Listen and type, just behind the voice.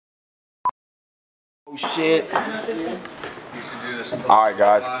Oh shit. You should do this. Alright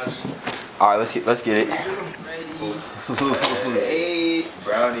guys. Alright, let's get it. Hey,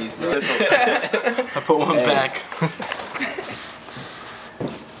 brownies, bro. I put one back.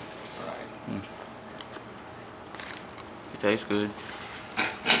 It tastes good.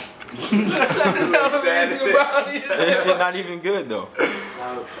 This shit not even good though. You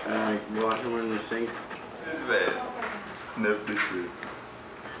wash them in the sink. This man. Sniff this shit.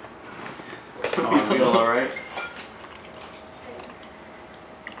 Oh, you feel alright?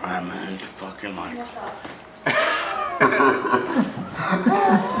 Alright, man, it's fucking like.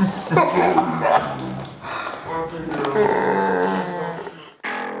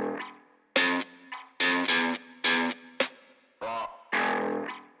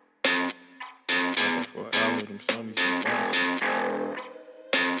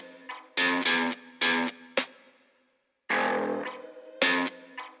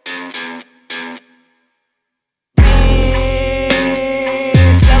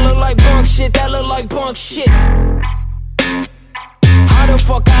 That look like bunk shit. How the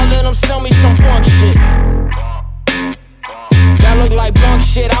fuck I let them sell me some bunk shit? That look like bunk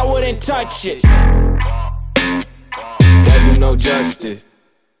shit, I wouldn't touch it. That do no justice.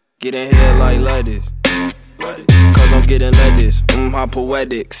 Get in here like lettuce. Cause I'm getting lettuce, how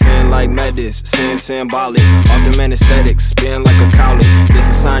poetic. Sin like medis, sin symbolic. Off the man aesthetics, spin like a cowlick. This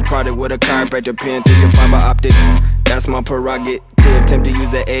is signed product with a chiropractor pin through your fiber optics. That's my prerogative. Attempt to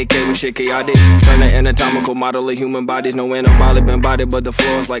use the AK with shit chaotic. Turn the anatomical model of human bodies. No anabolic been bodied, but the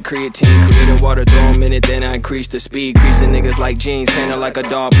floors like creatine. Creating water, throw 'em in it, then I increase the speed. Creasing niggas like jeans, painted like a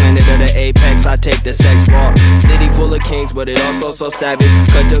dog. Planet of the apex, I take the sex walk. City full of kings, but it also so savage.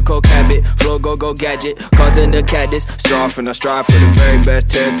 Cut the coke habit, flow go gadget. Causing the caddies, straw from the strive for the very best.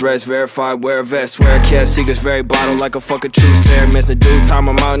 Tear threats, verified, wear a vest. Swear kept secrets, very bottle like a fucking true ceramist. In due time,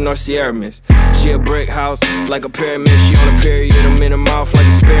 I'm out in North Sierra Mist. She a brick house, like a pyramid. She on a period, I'm in her mouth like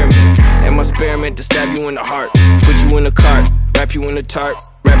experiment. And my experiment to stab you in the heart. Put you in the cart, wrap you in the tarp.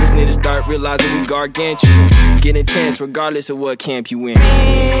 Rappers need to start realizing we gargantuan. Get intense regardless of what camp you in.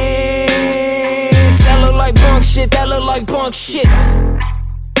 That look like bunk shit, that look like bunk shit.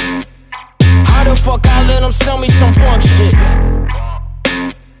 How the fuck I let them sell me some bunk shit?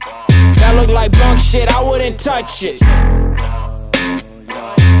 That look like bunk shit, I wouldn't touch it.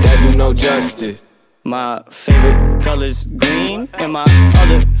 That do no justice. My favorite color's green, and my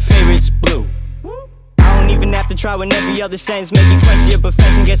other favorite's blue. I don't even have to try when every other sentence make you question your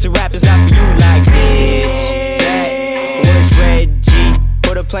profession. Guess a rap is not for you, like bitch. That was Red G.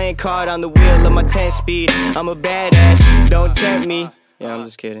 Put a playing card on the wheel of my 10-speed. I'm a badass, don't tempt me. Yeah, I'm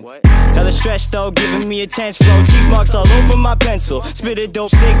just kidding. Hella stretch though, giving me a tense flow. Teeth marks all over my pencil. Spit a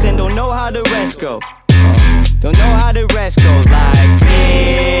dope 6 and don't know how the rest go. Don't know how the rest go, like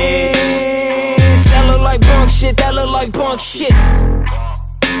bitch. That look like bunk shit, that look like bunk shit.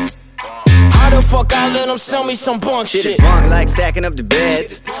 How the fuck I let them sell me some bunk shit? Shit is bunk like stacking up the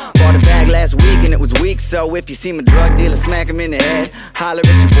beds. Bought a bag last week and it was weak, so if you see my drug dealer, smack him in the head. Holler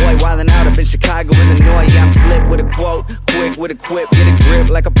at your boy wildin' out up in Chicago, Illinois. Yeah, I'm slick with a quote, quick with a quip. Get a grip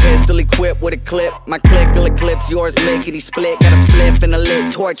like a pistol equipped with a clip. My click will eclipse yours lickety split. Got a spliff and a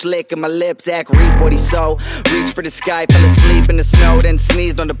lit torch lick in my lips. Act reap what he sow. Reach for the sky, fell asleep in the snow, then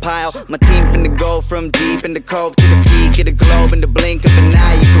sneezed on the pile. My team finna go from deep in the cove to the peak of the globe. In the blink of an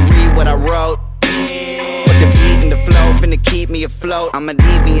eye, you can read what I wrote. But the beat and the flow finna keep me afloat. I'm a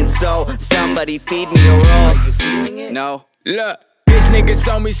deviant soul, somebody feed me a roll. You feeling it? No. Look, this nigga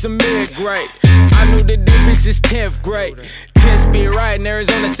sold me some mid-grade. I knew the difference is 10th grade. 10-speed riding,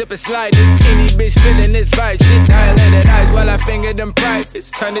 Arizona sipping sliding. Any bitch feeling this vibe, shit dilated eyes while I finger them privates.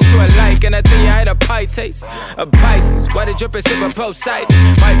 Turned into a like and I tell you I had a pie taste. A Pisces, why the drip and sip a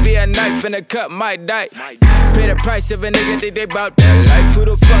Poseidon? Might be a knife in a cup, might die. Pay the price of a nigga think they bout that life. Who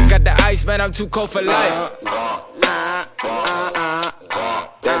the fuck got the ice, man? I'm too cold for life.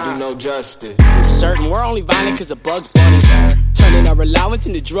 That do no justice. I'm certain we're only violent cause of Bugs Bunny. Turning our allowance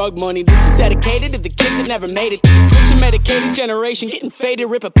into drug money. This is dedicated to the kids that never made it. The prescription medicated generation getting faded.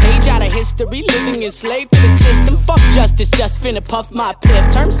 Rip a page out of history, living enslaved to the system. Fuck justice, just finna puff my piff.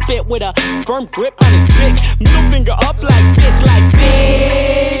 Term spit with a firm grip on his dick. Middle finger up like bitch, like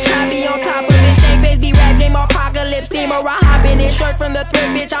bitch. I be on top of it, Stank face be rap game apocalypse. Steamer, I hop in it, shirt from the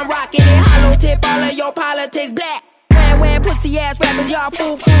thrift, bitch, I'm rocking it. Hollow tip, all of your politics black. When pussy ass rappers, y'all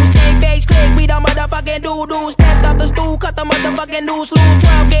foo-foo. Stank face click, we the motherfucking doo-doo. Stepped off the stool, cut the motherfucking noose loose.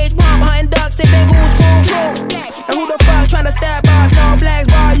 12 gauge pump, hunting ducks, sipping goose, true. And who the fuck tryna step up? No flags,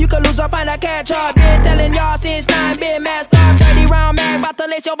 boy, you can lose up on a catch up. Been telling y'all since 9, been messed up. 30 round mag, bout to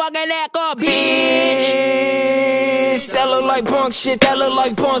lace your fucking neck up, bitch. That look like bunk shit, that look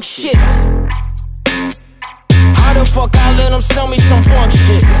like bunk shit. How the fuck I let them sell me some bunk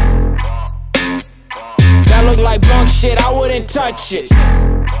shit? That look like bunk shit, I wouldn't touch it.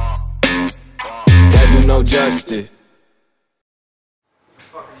 That do no justice.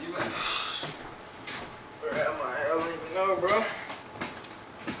 Fuck are you in? Where am I? I don't even know, bro.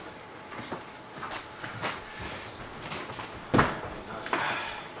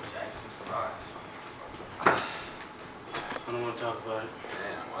 I don't want to talk about it.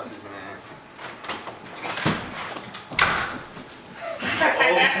 Damn, what's his man?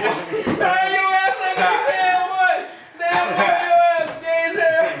 Hey, you ass like a damn what? Damn boy, your ass gay as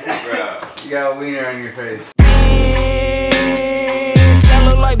hell. Bro, you got a wiener on your face. That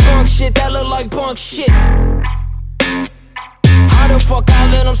look like bunk shit, that look like bunk shit. How the fuck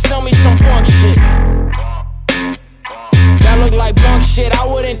I let them sell me some bunk shit? That look like bunk shit, I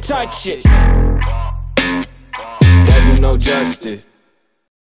wouldn't touch it. That do no justice.